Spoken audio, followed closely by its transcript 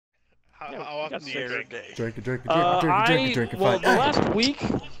How often do you drink? Drink it. Well,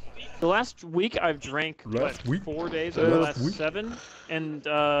 the last week I've drank what 4 days out of the last 7, and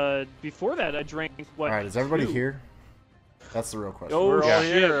before that I drank what? All right, is everybody 2. here? That's the real question. Oh We're all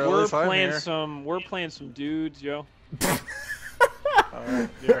shit, here. we're playing some dudes, yo.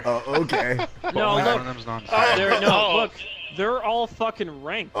 Okay. No, look, they're all fucking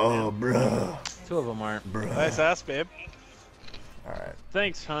ranked. Oh, bro. 2 of them aren't. Bruh. Nice ass, babe. All right.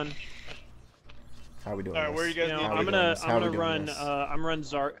 Thanks, hun. How we doing? All right, where are you guys? I'm gonna run. I'm run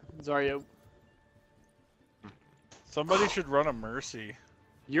Zarya. Somebody should run a Mercy.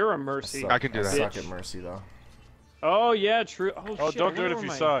 You're a Mercy. I can do that. I suck at Mercy though. Oh yeah, true. Oh shit. Don't do it if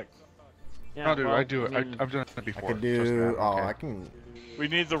you suck. Yeah, No, dude, well, I do it. I mean, I've done it before. I could do. Oh, okay. I can. We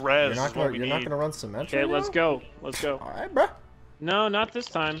need the res. You're not gonna run Symmetra. Okay, let's go. Let's go. All right, bro. No, not this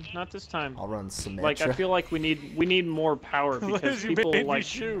time. Not this time. I'll run Symmetra. Like I feel like we need more power because people like.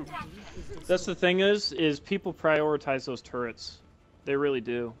 Shoot. That's the thing is people prioritize those turrets. They really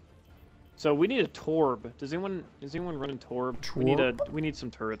do. So we need a Torb. Is anyone running Torb? We need some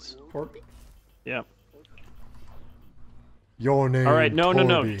turrets. Torby? Yeah. Your name. All right, no.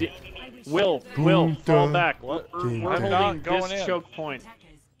 Will, fall back. We're I'm holding going this in. choke point.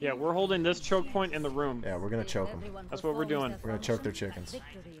 Yeah, we're holding this choke point in the room. Yeah, we're gonna choke them. That's what we're doing. We're gonna choke their chickens.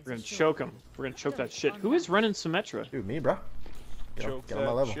 We're gonna choke them. We're gonna choke that shit. Who is running Symmetra? Dude, me, bro. Get on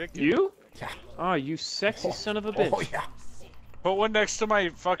my level. You? Yeah. Oh, you sexy son of a bitch. Oh yeah. Put one next to my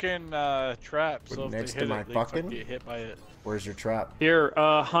fucking trap. So if next they to hit my it, they fucking? get hit by it. Where's your trap? Here,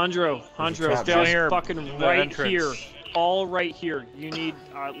 Handro, trap down just here, fucking the right entrance. here. All right here. You need,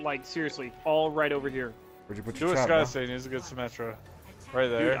 like, seriously, all right over here. Where'd you put Do your what trap? Sky's saying. He's a good Symmetra. Right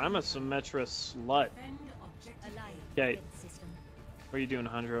Dude, there. I'm a Symmetra slut. Okay. What are you doing,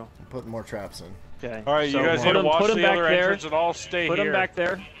 Handro? I'm putting more traps in. Okay. All right, you so guys need to watch the back other there. entrance and all stay Put here. them back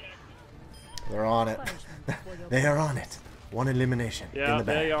there. They're on it. They are on it. One elimination. Yeah, in the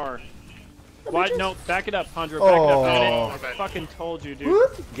they bag. are. What? No, back it up, Handro. Back it up. Man. I fucking told you, dude.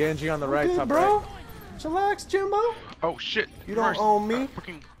 Whoop. Genji on the right, Okay, top bro. right. Chillax, Jimbo. Oh shit! You don't own me.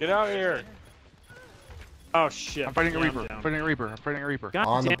 Get out of here. Oh shit. I'm fighting a Yeah, Reaper. I'm down. I'm fighting a Reaper. I'm fighting a Reaper. God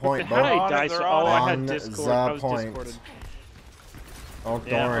On the damn point, it, bro. how did I On it, die they're so- on Oh, I it. had On Discord. the I was point. Discorded. Oh, don't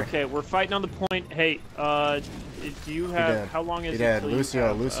Yeah, worry. okay, we're fighting on the point. Hey, do you have, dead. how long is He it dead. till you Lucio,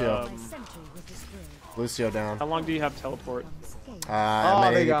 have, Lucio. Lucio down. how long do you have teleport? I'm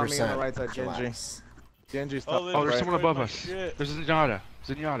at they got me 80%. on the right side, Genji. Chillax. Genji's Oh, top Oh, there's right. someone above my us. shit. There's Zenyatta.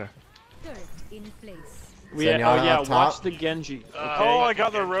 Zenyatta. Oh Zenyatta yeah, up top. watch the Genji. Oh, Okay? I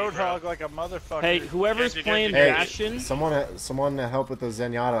got the Roadhog like a motherfucker. Hey, whoever's Genji, playing Genji. Hey, Bastion, someone to help with the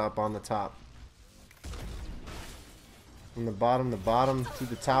Zenyatta up on the top. From the bottom to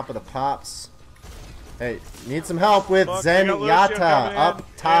the top of the pops. Hey, need some help with Fuck, they got Lucio Zenyatta coming in. up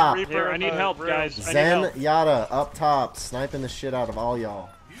top. Reaper here, I in need the help, room. guys. I need help. Zenyatta up top, sniping the shit out of all y'all.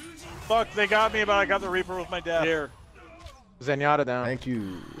 Fuck, they got me, but I got the Reaper with my death. Here. Zenyatta down. Thank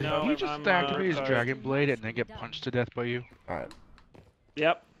you. No, He just I'm, activated his sorry. Dragon Blade and then get punched to death by you. All right,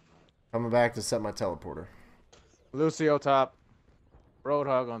 Yep. coming back to set my teleporter. Lucio top.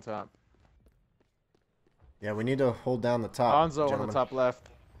 Roadhog on top. Yeah, we need to hold down the top. Hanzo on gentlemen. the top left.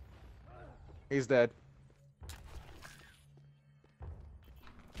 He's dead.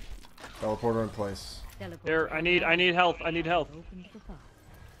 Teleporter in place. Here, I need help. I need help.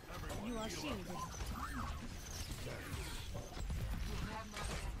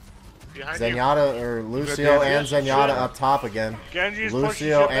 Behind you. Zenyatta or Lucio and Zenyatta up top again. Genji's pushing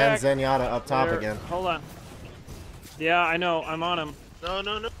Lucio shit and back. Zenyatta up top Here, again. Hold on. Yeah, I know. I'm on him. No.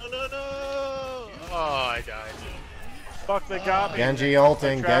 Oh, I died. Fuck, they got me. Genji I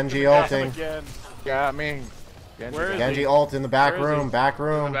ulting, trapped Genji him ulting. again. Got me. Genji Where got is me. Genji ult in the back Where is room, he? back In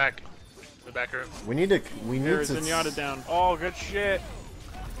room. the back room. We need to Here, Zenyatta down. Oh, good shit.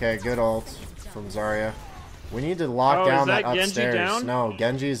 Okay, good ult from Zarya. We need to lock Oh, down is that Genji upstairs. down? No,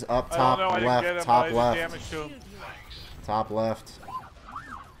 Genji's up I top don't know, I didn't get left, him, top but I did left, damage to him. top left.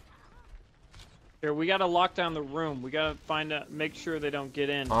 Here, we gotta lock down the room. We gotta make sure they don't get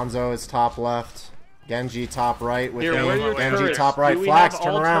in. Hanzo is top left. Genji top right with Here, me. where are your Genji turrets? top right. Do we Flax, have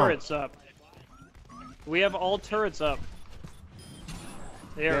turn all around. turrets up? We have all turrets up.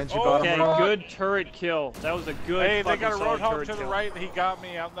 There. Genji bottom Okay, right. good turret kill. That was a good Hey, they fucking got a solid Roadhog turret to the kill. right. He got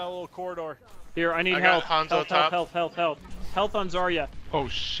me out in that little corridor. Here, I need I help. got Hanzo Help, top. help. Health on Zarya. Oh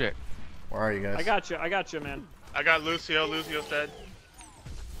shit. Where are you guys? I got you, man. I got Lucio. Lucio's dead.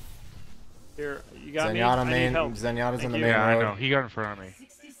 Here, you got Zenyatta me. I need help. Zenyatta's in the you. main Yeah, I road. know. He got in front of me.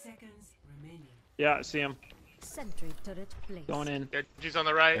 Yeah, I see him. Sentry turret placed. Going in. Genji's on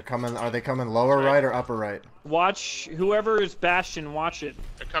the They're right. coming. Are they coming lower right or upper right? Watch whoever is Bastion. Watch it.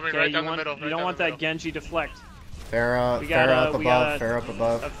 They're coming Okay, right you down want the middle. you Right don't down want the that middle. Genji deflect. Farah, We Farah got up we above. got Farah up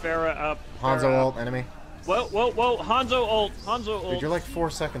above. a Farah up. Hanzo Farah ult, up. enemy. Whoa, whoa, whoa! Hanzo ult. Hanzo Dude, ult. you're like 4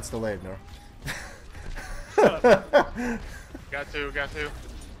 seconds delayed, Nor. Got to.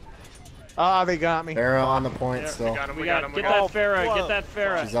 Ah, they got me. Farah on the point Yeah, still. We got him. We We got got him. We get got that him. Farah. whoa. Get that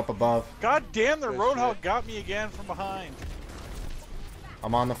Farah. She's up above. God damn, the Good Roadhog shit. got me again from behind.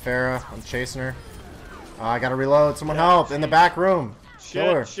 I'm on the Farah. I'm chasing her. I gotta reload. Someone help in the back room.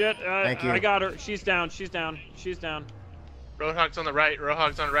 Kill her. Shit. Thank you. I got her. She's down. She's down. She's down. Roadhog's on the right.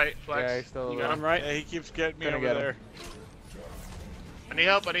 Roadhog's on the right. Flex. Yeah, he's still You got alive. him right. Yeah, he keeps getting me Gonna over get him. there. I need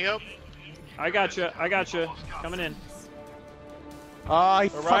help. I need help. I got you. I got you. Coming in. Ah, he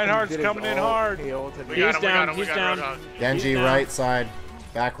But fucking Reinhardt's did his coming in ult. hard. He ulted We me. got He's him. down, We he's got down. Roadhog. Genji He's down. right side,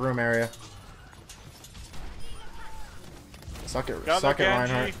 back room area. Suck it, Got suck the it,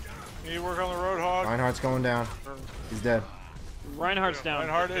 Genji. Reinhardt. Need to work on the Roadhog. Reinhardt's going down. He's dead. Reinhardt's down.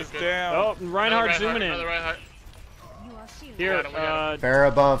 Reinhardt is Good. down. Oh, Reinhardt's zooming Another in. Reinhardt. You are shielded. Here, We got Farah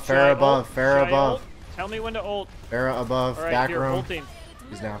above, should I Farah ult? above, Should Farah I above, ult? Tell me when to ult. Farah above, All right, back here, room. ulting.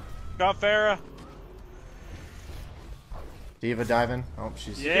 He's down. Got Farah. Diva diving. Oh,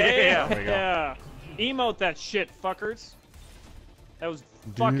 she's. Yeah. There we go. Yeah. Emote that shit, fuckers. That was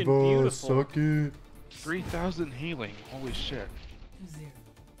fucking beautiful. Suck it. 3,000 healing. Holy shit.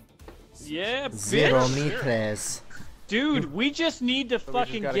 Yeah, Zero bitch. mitres. Dude, we just need to So we just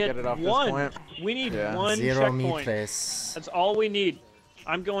fucking gotta get get it off this one. point. We need Yeah. one Zero checkpoint. mitres. That's all we need.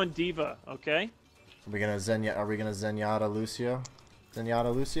 I'm going Diva, okay? Are we gonna Zenyatta Lucio?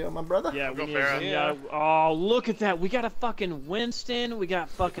 Zenyatta Lucio, my brother? Yeah, Go we need Farah. Zenyatta. Oh, look at that. We got a fucking Winston. We got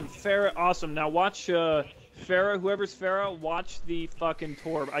fucking Farah. Awesome. Now watch Farah, whoever's Farah, watch the fucking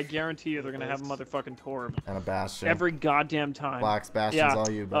Torb. I guarantee you they're going to have a motherfucking Torb. And a Bastion. Every goddamn time. Flax, Bastion's Yeah. all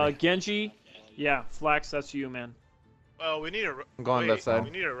you, buddy. Genji. Yeah, Flax, that's you, man. Oh, we need a. I'm going wait, left side. We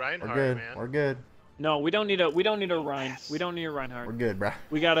need a Reinhardt, We're good. man. We're good. No, we don't need a Rein. We don't need a Reinhardt. We're good, bruh.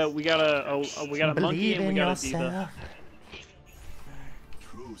 We got a monkey and we got a Diva.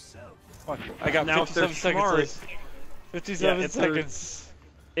 Fuck. I got Now, if they're 57 seconds smart- left. 57 if they're- seconds.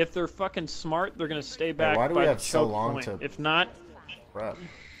 If they're fucking smart, they're gonna stay back why do by we the have so choke long point. to- If not, Bruh.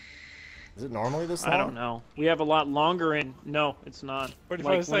 Is it normally this long? I don't know. We have a lot longer in. No, it's not.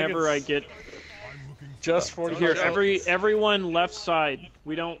 45 Like whenever I seconds. get Just 40 here, show. everyone left side.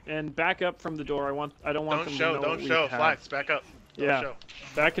 We don't and back up from the door. I don't want Don't them show. to know what Don't we show. have. Flax, back up. Don't Yeah. show.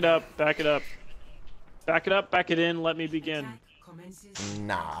 Back it up. Back it up. Back it up. Back it in. Let me begin.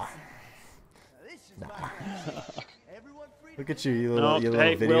 Nah. Nah. Look at you, you little, No, you little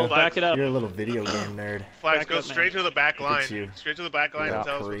hey, video. Will, back it up. You're a little video game nerd. Flax, Back go up, man. straight to the back Look at line. you. Straight to the back line Yeah, and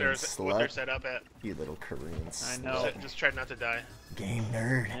tell us Korean what they're slut. set up at. You little Korean I slut. know. Just try not to die. Game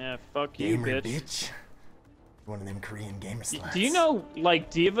nerd. Yeah, fuck you, Gamer bitch. One of them Korean gamer sluts. Do you know, like,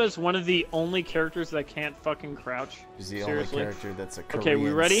 Diva's one of the only characters that can't fucking crouch? She's the Seriously? only character that's a Korean Okay, we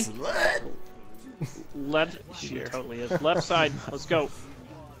ready? slut. She totally is. Left side. Let's go.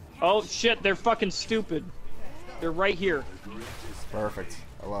 Oh shit! They're fucking stupid. They're right here. Perfect.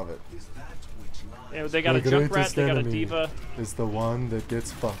 I love it. Yeah, they got a The greatest Junkrat. They got a enemy Diva. Is the one that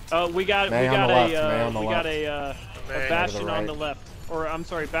gets fucked. Oh, we got May on the left, May on the we got a May. Bastion right. on the left, or I'm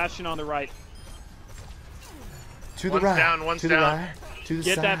sorry, Bastion on the right. To the One's right. down, one's to the down. right. To the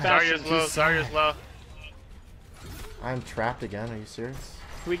Get side. that Bastion. Zarya's low. Zarya's low. I'm trapped again. Are you serious?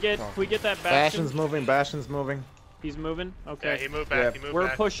 Can we get that Bastion? Bastion's moving. Bastion's moving. He's moving. Yeah, Okay. he moved back. Yep. He moved We're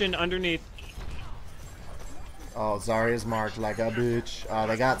back. pushing underneath. Oh, Zarya's marked like a bitch.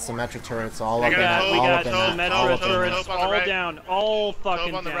 They got Symmetra turrets all They up in got that. Toad, We All got up in that. All Symmetra up in turrets that. on the all right. down, all fucking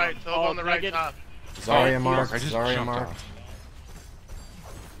Tobe on the down. right. Tobe Oh, on the can I right get- top. Zarya Oh, marked. I just Zarya jumped marked. off.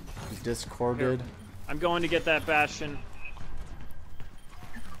 He's discorded. I'm going to get that Bastion.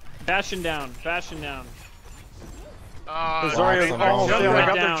 Bastion down. Bastion down. Oh, Zarya Flax, I'm almost going. there. They Junkrat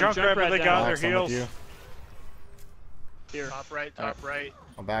got down, their Junkrat, but they Junkrat got down. their Flax, I'm with heals. you. Here. top right, top right.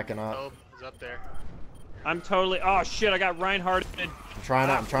 I'm backing up. Tobe is up there. I'm totally. Oh shit! I got Reinhardt. I'm trying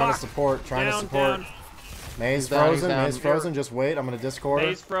to fuck. support. Trying to Down, support. down. May's He's down, he's frozen. down. May's frozen. Just wait. I'm gonna discord her.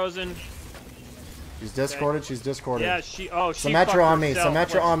 May's frozen. She's discorded. She's discorded. Yeah, she. Oh, she. Symmetra fucked on me. herself.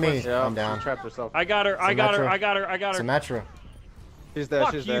 Symmetra on me. Yeah, I'm down. She trapped herself. I got her. I got her. Symmetra. I got her. I got her. Symmetra. She's dead.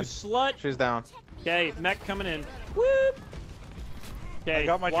 Fuck She's you, dead. slut. She's down. Okay, mech coming in. Whoop. Okay, I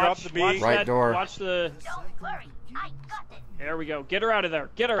got my watch, drop the beat. watch Right that, door. Watch the. Don't worry, I got it. There we go. Get her out of there.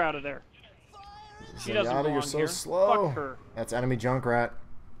 Get her out of there. She doesn't Zenyatta, belong you're so here. slow. Fuck her. That's enemy Junkrat.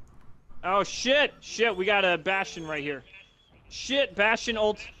 Oh shit! Shit, we got a Bastion right here. Shit, Bastion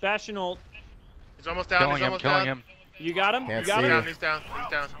ult. Bastion ult. He's almost down. Killing He's him, almost killing down. him. You got him? Can't You got see. him? He's down. He's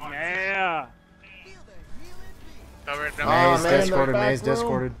down. Yeah. Cover it. Maze man, they're discorded. back Maze room.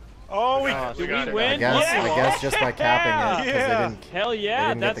 discorded. Oh, we. Did got we it. win? I guess just by capping it, 'cause they didn't. Hell yeah,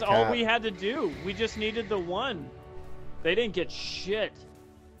 didn't get that's the all cap. we had to do. We just needed the one. They didn't get shit.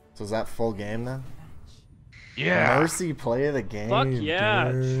 So is that full game then? Yeah. Mercy play of the game. Fuck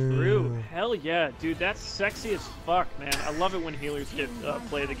yeah, dude. true. Hell yeah, dude, that's sexy as fuck, man. I love it when healers get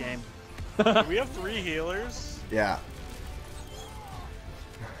play the game. We have 3 healers. Yeah.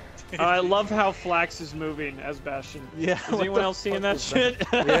 I love how Flax is moving as Bastion. Yeah. Is anyone else seeing that shit?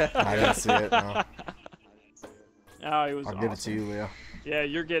 Yeah. I didn't see it. No. Oh, it was I'll awesome. give it to you, Leo. Yeah,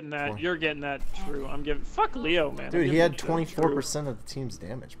 you're getting that. You're getting that. True. I'm giving. Fuck Leo, man. I'm Dude, he giving had it to 24% of the team's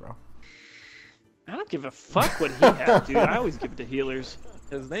damage, bro. True. I don't give a fuck what he had, dude. I always give it to healers.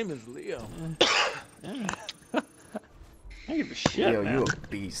 His name is Leo. Yeah. I don't give a shit, Leo, man. you a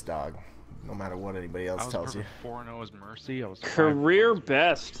beast, dog. No matter what anybody I else was tells you. 4-0 as Mercy. I was Career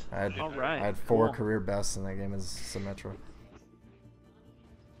best. I had, All right. I had 4 cool. career bests in that game as Symmetra.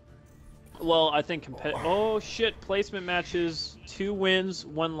 Well, I think oh shit! Placement matches: 2 wins,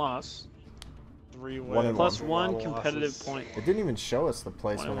 1 loss, 3 wins. 1 and plus 1. 1 competitive point. It didn't even show us the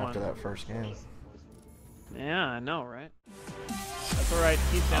placement 1-1. after that first game. Yeah, I know, right? That's all right.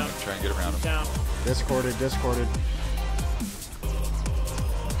 Keep down. I'm gonna try and get around Keep him. down. Discorded.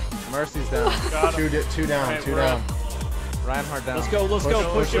 Mercy's down. Got him. Two down, Alright, 2 we're down. Reinhardt down. Let's go. Let's Push, go.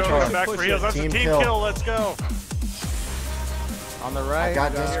 push Push the it. charge. Push Back it. for heals. That's a Team team kill. kill. Let's go. On the right. I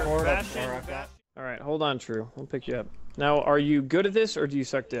got we got- Discord. Bastion, Or I've got- All right, hold on, True. We'll pick you up. Now, are you good at this, or do you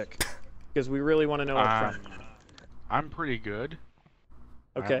suck dick? Because we really want to know up front. I'm pretty good.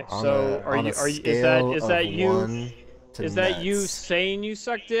 Okay, On so a- are on you? a Are you? scale Is that of you? 1 to Is that you nuts. saying you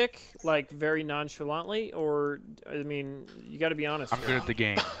suck dick, like very nonchalantly, or I mean, you got to be honest. I'm here. good at the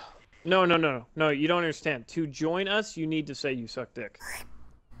game. No. You don't understand. To join us, you need to say you suck dick.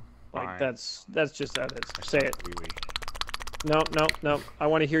 Like Fine. that's just how it is. Say it. Wee-wee. No. I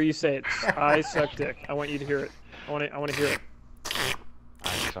want to hear you say it. I suck dick. I want you to hear it. I want to hear it. I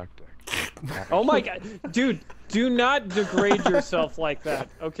suck dick. Oh my god, dude! Do not degrade yourself like that.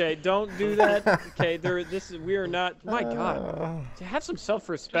 Okay, don't do that. Okay, we are not. My god, have some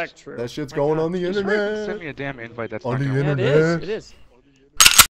self-respect, True. That shit's My going God. on the Just internet. send me a damn invite. That's On not the gonna Yeah, work. it internet. is. It is.